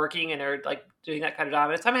everything's working and they're like doing that kind of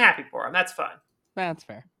dominance, I'm happy for them. That's fun. That's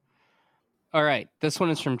fair. All right, this one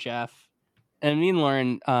is from Jeff, and me and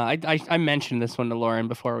Lauren. I mentioned this one to Lauren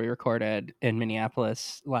before we recorded in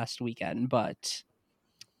Minneapolis last weekend, but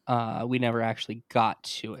we never actually got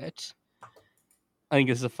to it. I think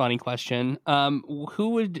this is a funny question. Who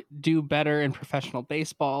would do better in professional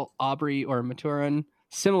baseball, Aubrey or Maturin?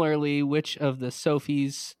 Similarly, which of the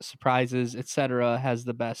Sophies, Surprises, etc. has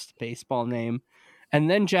the best baseball name? And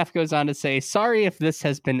then Jeff goes on to say, sorry if this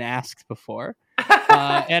has been asked before.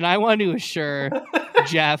 And I want to assure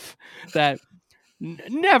Jeff that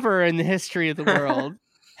never in the history of the world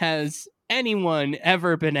has anyone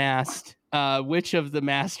ever been asked which of the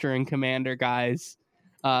Master and Commander guys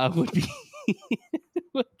would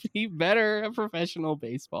be better a professional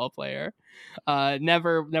baseball player.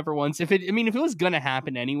 Never once. If it was going to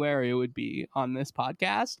happen anywhere, it would be on this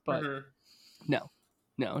podcast. But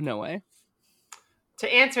no way.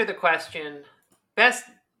 To answer the question,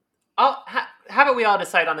 how about we all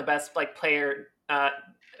decide on the best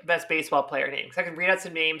best baseball player names? I can read out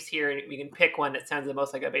some names here, and we can pick one that sounds the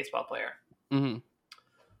most like a baseball player. Mm-hmm.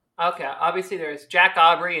 Okay, obviously there's Jack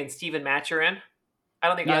Aubrey and Steven Maturin. I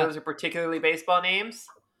don't think either of those are particularly baseball names,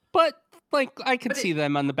 but like I could see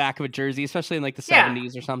them on the back of a jersey, especially in like the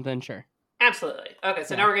 70s or something. Sure, absolutely. Okay,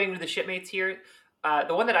 so now we're getting to the shipmates here.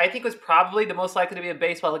 The one that I think was probably the most likely to be a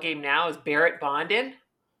baseball game now is Barrett Bondin.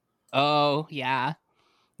 Oh yeah.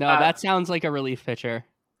 No, that sounds like a relief pitcher.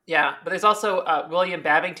 Yeah, but there's also William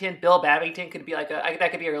Babington. Bill Babington could be that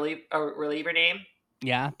could be a reliever name.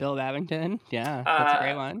 Yeah, Bill Babington. Yeah, that's a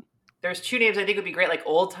great one. There's 2 names I think would be great, like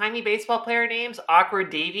old-timey baseball player names, Awkward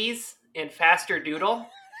Davies and Faster Doodle.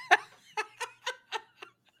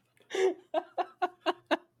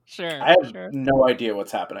 Sure. I have no idea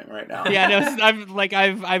what's happening right now. Yeah, no,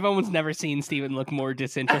 I've almost never seen Steven look more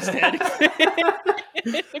disinterested.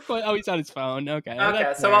 Oh, he's on his phone. Okay.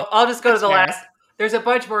 Okay, so I'll just go to the last. There's a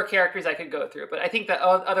bunch more characters I could go through, but I think the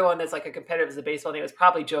other one that's like a competitive as a baseball name is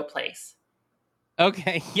probably Joe Place.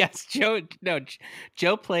 Okay. Yes,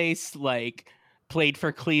 Joe Place, like played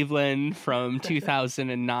for Cleveland from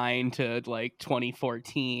 2009 to like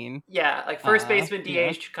 2014. Yeah, like first baseman,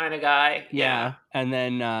 DH kind of guy. Yeah. And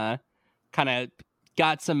then kind of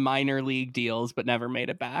got some minor league deals, but never made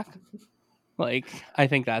it back. Like, I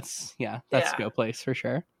think that's a go place for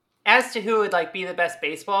sure. As to who would like be the best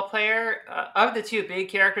baseball player of the two big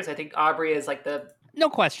characters, I think Aubrey is like no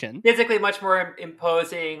question, physically much more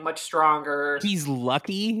imposing, much stronger. He's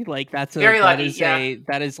lucky. Like that's very lucky.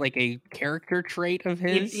 That is like a character trait of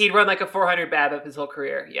his. He'd run like a 400 BABIP his whole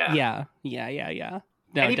career. Yeah.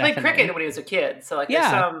 No, and he played cricket when he was a kid, so like there's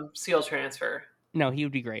some skill transfer. No, he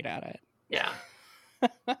would be great at it. Yeah.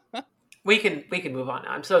 We can move on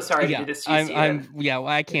now. I'm so sorry to do this to you,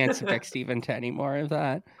 I can't subject Steven to any more of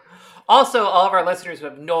that. Also, all of our listeners who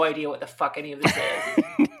have no idea what the fuck any of this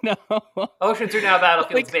is. No. Oceans Are Now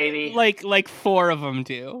Battlefields, baby. Like 4 of them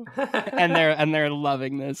do. and they're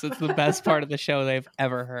loving this. It's the best part of the show they've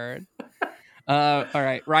ever heard. All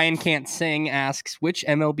right. Ryan Can't Sing asks, which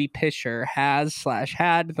MLB pitcher had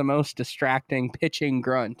the most distracting pitching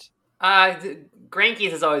grunt?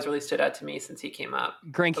 Greinke's has always really stood out to me since he came up.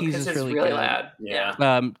 Greinke's is really good. Loud. Yeah.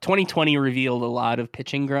 2020 revealed a lot of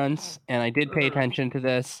pitching grunts, and I did pay attention to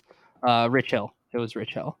this. Rich Hill. It was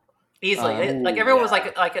Rich Hill. Easily. Everyone was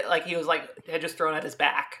like he was like had just thrown at his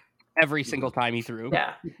back. Every single time he threw.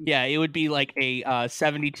 Yeah. Yeah, it would be like a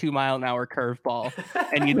 72-mile-an-hour curveball,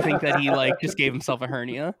 and you'd think that he like just gave himself a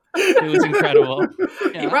hernia. It was incredible.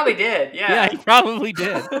 Yeah. He probably did. Yeah. Yeah, he probably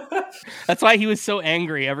did. That's why he was so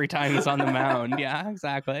angry every time he's on the mound. Yeah,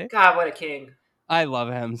 exactly. God, what a king. I love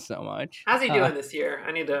him so much. How's he doing this year?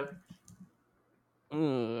 I need to...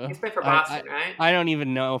 He's playing for Boston, right? I don't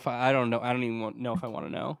even know if I don't know. I don't even know if I want to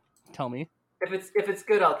know. Tell me. If it's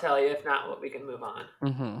good, I'll tell you. If not, we can move on.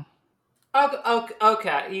 Mm-hmm.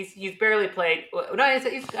 Okay. He's barely played. No,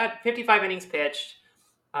 he's got 55 innings pitched.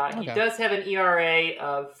 He does have an ERA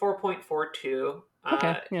of 4.42.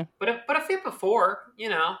 Yeah. But a FIP of 4. You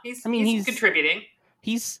know, he's contributing.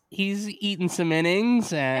 He's eaten some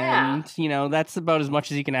innings, and that's about as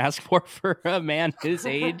much as you can ask for a man his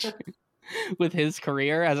age. With his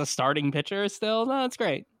career as a starting pitcher still. No, that's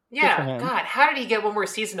great. Yeah, God, how did he get one more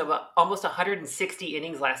season of almost 160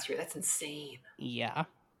 innings last year? That's insane. Yeah,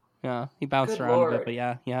 he bounced around a bit, but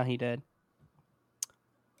yeah, he did.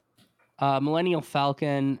 Millennial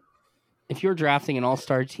Falcon, if you're drafting an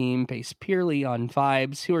all-star team based purely on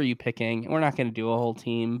vibes, who are you picking? We're not going to do a whole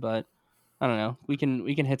team, but I don't know. We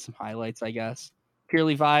can hit some highlights, I guess.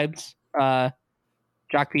 Purely vibes.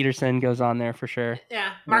 Jock Peterson goes on there for sure.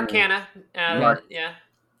 Yeah, Mark Canha. Yeah.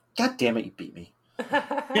 God damn it, you beat me.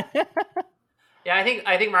 Yeah, I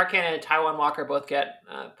think Mark Canha and Taijuan Walker both get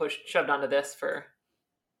shoved onto this for.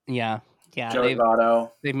 Yeah. Joey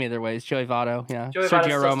Votto. They've made their ways. Joey Votto. Yeah. Joey Votto's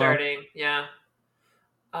still starting. Yeah.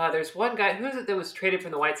 There's one guy who is it that was traded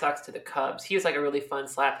from the White Sox to the Cubs. He was like a really fun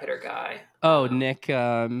slap hitter guy. Oh, Nick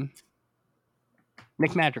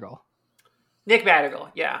Madrigal. Nick Madrigal,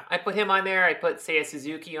 yeah. I put him on there. I put Seiya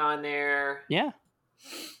Suzuki on there. Yeah.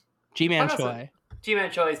 G-Man Choi.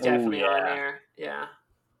 G-Man Choi is definitely on there. Yeah.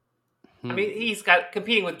 I mean, he's got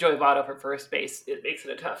competing with Joey Votto for first base. It makes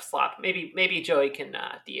it a tough slot. Maybe Joey can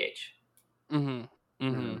DH. Although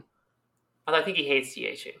I think he hates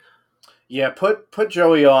DHing. Yeah, put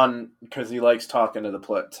Joey on because he likes talking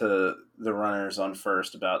to the runners on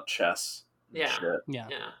first about chess. Yeah. Shit. Yeah.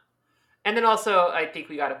 And then also, I think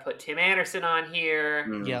we got to put Tim Anderson on here.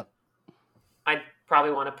 Yep. I'd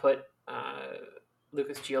probably want to put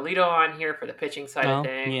Lucas Giolito on here for the pitching side of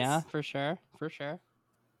things. Yeah, for sure.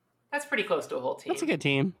 That's pretty close to a whole team. That's a good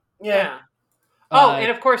team. Yeah.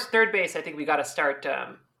 And of course, third base, I think we got to start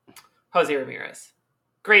Jose Ramirez.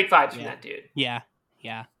 Great vibes from that dude. Yeah.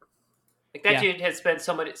 Like that dude has spent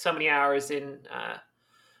so many hours in...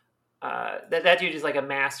 that dude is like a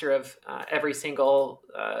master of every single...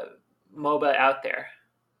 MOBA out there.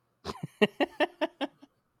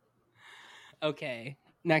 Okay.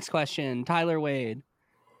 Next question. Tyler Wade.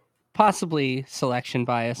 Possibly selection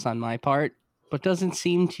bias on my part, but doesn't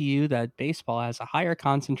seem to you that baseball has a higher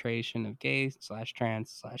concentration of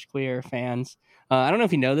gay/trans/queer fans? I don't know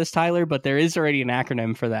if you know this, Tyler, but there is already an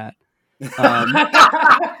acronym for that.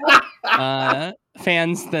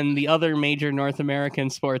 Fans than the other major North American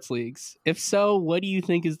sports leagues. If so, what do you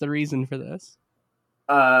think is the reason for this?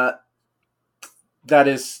 That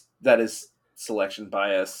is selection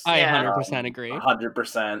bias. I 100% agree.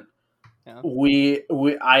 100%. Yeah.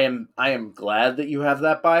 I am glad that you have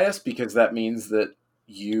that bias because that means that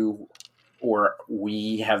you or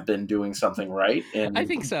we have been doing something right in I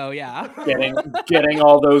think so, yeah. getting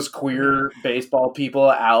all those queer baseball people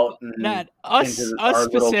out and Not us into our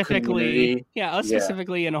little specifically. community. Yeah, us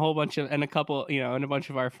specifically, and a couple, and a bunch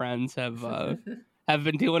of our friends have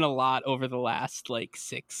been doing a lot over the last like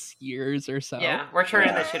 6 years or so. Yeah, we're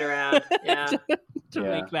turning that shit around. Yeah. to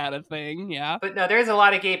make that a thing, yeah. But no, there's a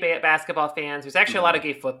lot of gay basketball fans. There's actually a lot of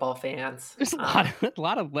gay football fans. There's a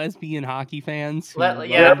lot of lesbian hockey fans. There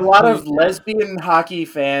are a lot of lesbian hockey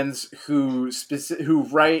fans who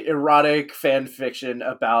write erotic fan fiction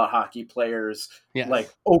about hockey players, like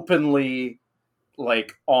openly,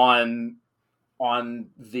 like on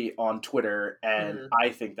Twitter, and I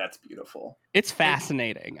think that's beautiful. It's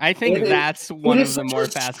fascinating. I think that's one of the more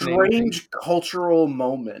fascinating strange cultural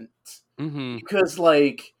moment, because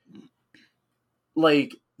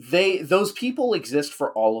those people exist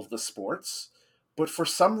for all of the sports, but for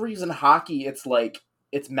some reason hockey,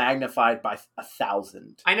 it's magnified by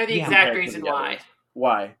 1,000. I know the exact reason why.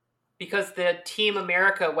 Why? Because the Team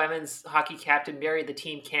America women's hockey captain married the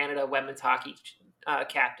Team Canada women's hockey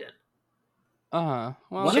captain. Well,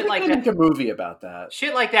 shit like that. Make a movie about that.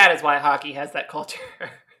 Shit like that is why hockey has that culture.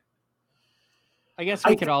 I guess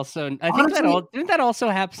we could also. Didn't that also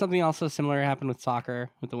have something also similar happen with soccer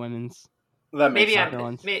with the women's? Maybe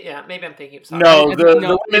I'm thinking of soccer. No,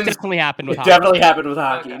 it definitely happened with hockey. Definitely happened with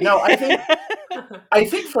hockey. Okay. No, I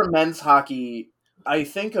think for men's hockey, I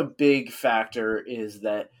think a big factor is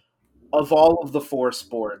that of all of the 4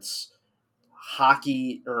 sports,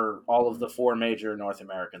 hockey, or all of the 4 major North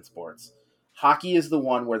American sports, hockey is the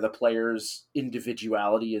one where the player's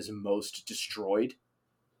individuality is most destroyed.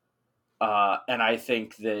 And I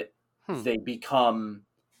think that they become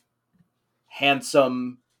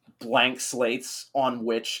handsome blank slates on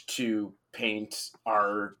which to paint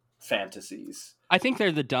our fantasies. I think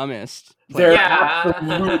they're the dumbest. They're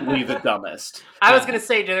absolutely the dumbest. I was going to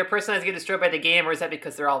say, do their personalities get destroyed by the game, or is that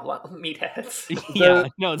because they're all meatheads?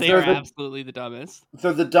 They are absolutely the dumbest.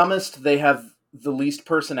 They're the dumbest. They have the least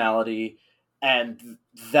personality, and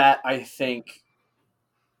that, I think,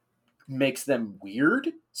 makes them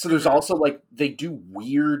weird. So there's also they do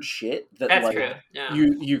weird shit that's true. Yeah.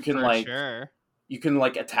 you can you can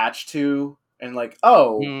attach to, and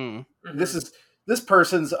this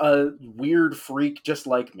person's a weird freak just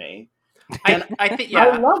like me. I think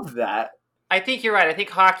I love that. I think you're right. I think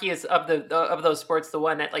hockey is of those sports the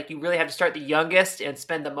one that you really have to start the youngest and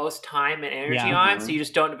spend the most time and energy on, so you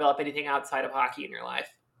just don't develop anything outside of hockey in your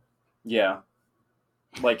life. Yeah.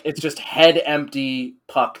 It's just head empty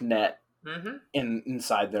puck net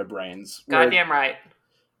inside their brains. Goddamn right.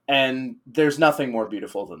 And there's nothing more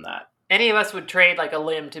beautiful than that. Any of us would trade a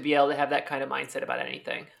limb to be able to have that kind of mindset about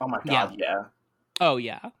anything. Oh my God, yeah. Oh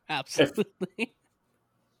yeah, absolutely.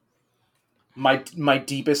 My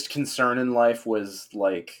deepest concern in life was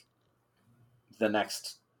the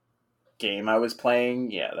next game I was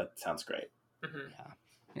playing. Yeah, that sounds great. Mm-hmm.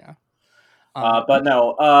 Yeah. But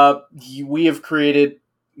no, we have created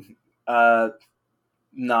I'm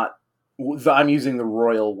using the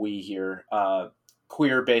royal we here.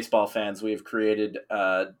 Queer baseball fans, we have created.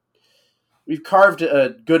 We've carved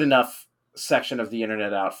a good enough section of the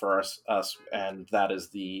internet out for us, and that is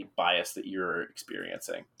the bias that you're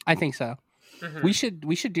experiencing. I think so. Mm-hmm.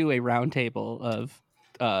 We should do a roundtable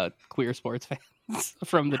of queer sports fans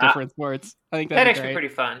from the different sports. I think that'd actually be pretty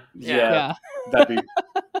fun. Yeah. That'd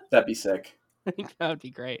be sick. I think that would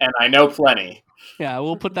be great. And I know plenty. Yeah,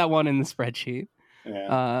 we'll put that one in the spreadsheet.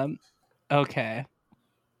 Yeah. Okay.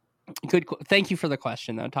 Good. Thank you for the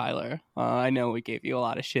question, though, Tyler. I know we gave you a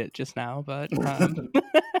lot of shit just now, but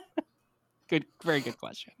very good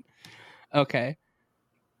question. Okay.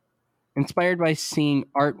 Inspired by seeing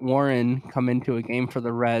Art Warren come into a game for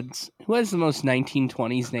the Reds, who has the most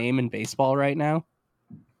 1920s name in baseball right now?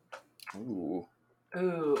 Ooh,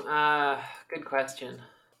 good question.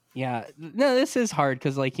 Yeah, no, this is hard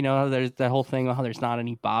because, there's the whole thing how there's not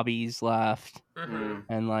any Bobbies left,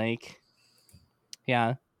 and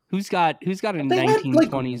yeah, who's got a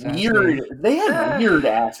 1920s weird? They had weird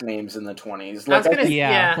ass names in the 20s. That's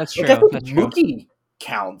true. That's true. Mookie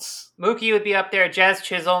counts. Mookie would be up there. Jazz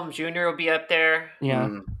Chisholm Jr. would be up there.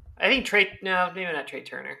 Yeah, I think Trey. No, maybe not Trey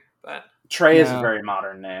Turner, but Trey is a very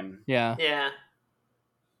modern name. Yeah.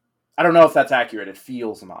 I don't know if that's accurate. It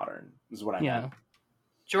feels modern, is what I meant.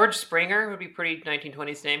 George Springer would be pretty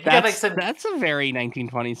 1920s name. That's a very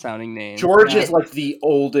 1920s sounding name. George is the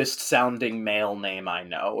oldest sounding male name I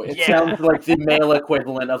know. It sounds like the male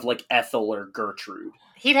equivalent of Ethel or Gertrude.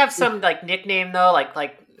 He'd have some nickname though, it'd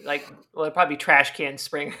probably be Trash Can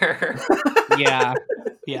Springer. Yeah.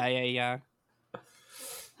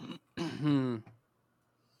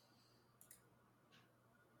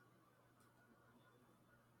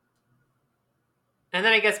 And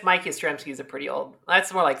then I guess Mike Yastrzemski is a pretty old.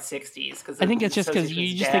 That's more like 60s because I think it's just because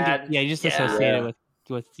you just think you just associate it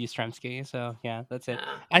with Yastrzemski. So yeah, that's it.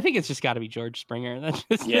 Yeah. I think it's just got to be George Springer. That's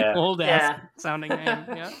just an old ass sounding name.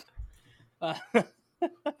 Yeah.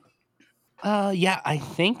 Yeah, I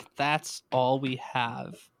think that's all we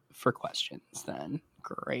have for questions. Then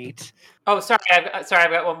great. Oh, sorry, I've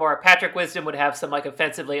got one more. Patrick Wisdom would have some like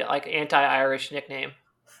offensively like anti-Irish nickname.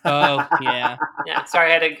 Oh yeah. Yeah.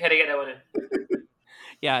 Sorry, I had to get that one in.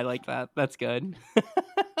 Yeah, I like that. That's good.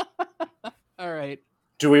 All right.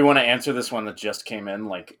 Do we want to answer this one that just came in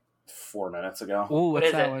like 4 minutes ago? Oh,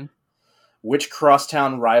 what's that it? one? Which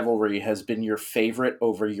crosstown rivalry has been your favorite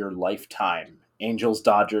over your lifetime? Angels,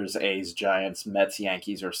 Dodgers, A's, Giants, Mets,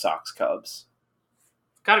 Yankees, or Sox, Cubs?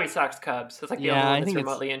 Gotta be Sox Cubs. That's like the only one that's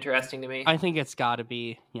remotely interesting to me. I think it's gotta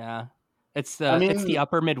be, It's the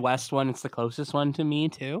upper Midwest one. It's the closest one to me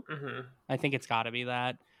too. Mm-hmm. I think it's gotta be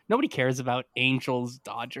that. Nobody cares about Angels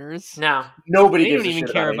Dodgers. No, nobody. They don't even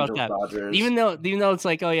care about that. Dodgers. Even though it's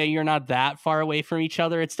like, oh yeah, you're not that far away from each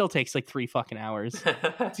other. It still takes like 3 fucking hours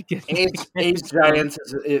to get. A's Giants.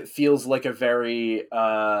 It feels like a very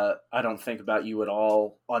I don't think about you at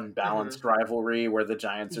all unbalanced rivalry where the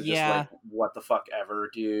Giants are just like what the fuck ever,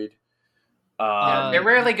 dude. They're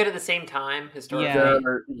rarely good at the same time historically.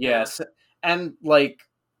 Yes, and like.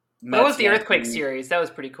 That was the Earthquake series. That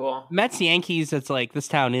was pretty cool. Mets Yankees. It's like this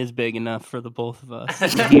town is big enough for the both of us.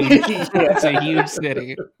 It's a huge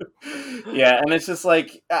city. Yeah, and it's just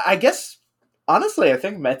like I guess honestly, I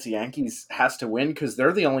think Mets Yankees has to win because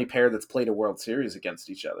they're the only pair that's played a World Series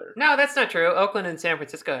against each other. No, that's not true. Oakland and San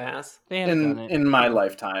Francisco has. In my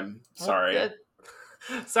lifetime. Sorry.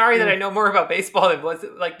 Sorry that I know more about baseball than was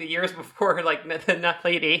like the years before, like the not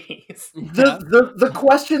late 80s. The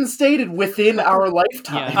question stated within our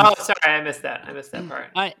lifetime. Yeah. Oh, sorry, I missed that part.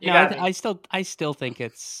 I still think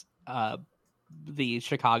it's the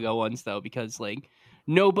Chicago ones though, because like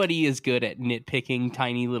nobody is good at nitpicking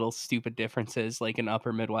tiny little stupid differences like an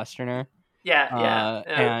upper Midwesterner. Yeah.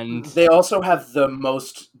 And they also have the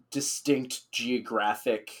most distinct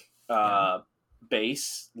geographic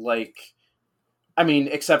base, like. I mean,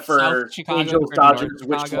 except for Angels, Dodgers,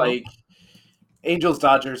 which like Angels,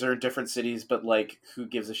 Dodgers are in different cities, but like, who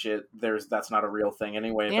gives a shit? That's not a real thing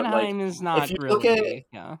anyway. Anaheim but like, is not if you really.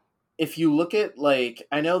 If you look at like,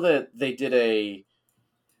 I know that they did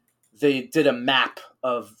a map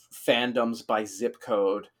of fandoms by zip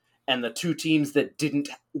code, and the 2 teams that didn't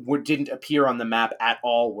appear on the map at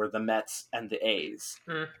all were the Mets and the A's,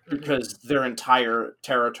 because their entire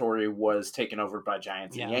territory was taken over by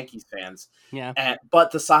Giants and Yankees fans. Yeah.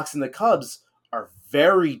 But the Sox and the Cubs are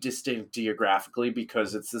very distinct geographically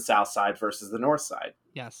because it's the South Side versus the North Side.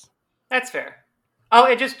 Yes. That's fair. Oh,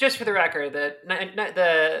 and just for the record,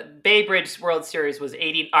 the Bay Bridge World Series was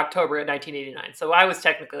October of 1989, so I was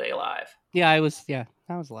technically alive. Yeah, I was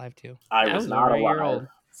alive too. I was not alive.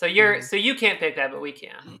 So you can't pick that, but we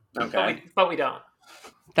can. Okay. But we don't.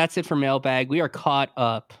 That's it for Mailbag. We are caught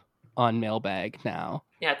up on Mailbag now.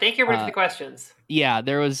 Yeah, thank you everybody for the questions. Yeah,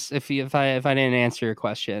 there was if I didn't answer your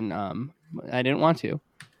question, I didn't want to.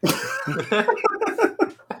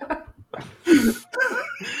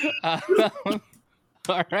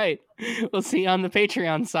 All right. We'll see you on the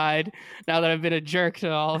Patreon side now that I've been a jerk to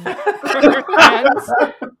all of our fans.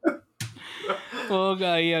 Well,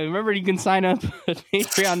 yeah, remember you can sign up at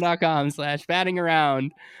patreon.com/battingaround.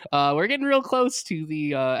 We're getting real close to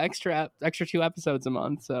the extra 2 episodes a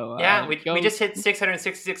month. So we just hit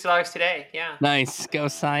 $666 today. Yeah. Nice. Go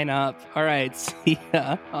sign up. All right. See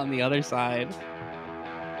ya on the other side.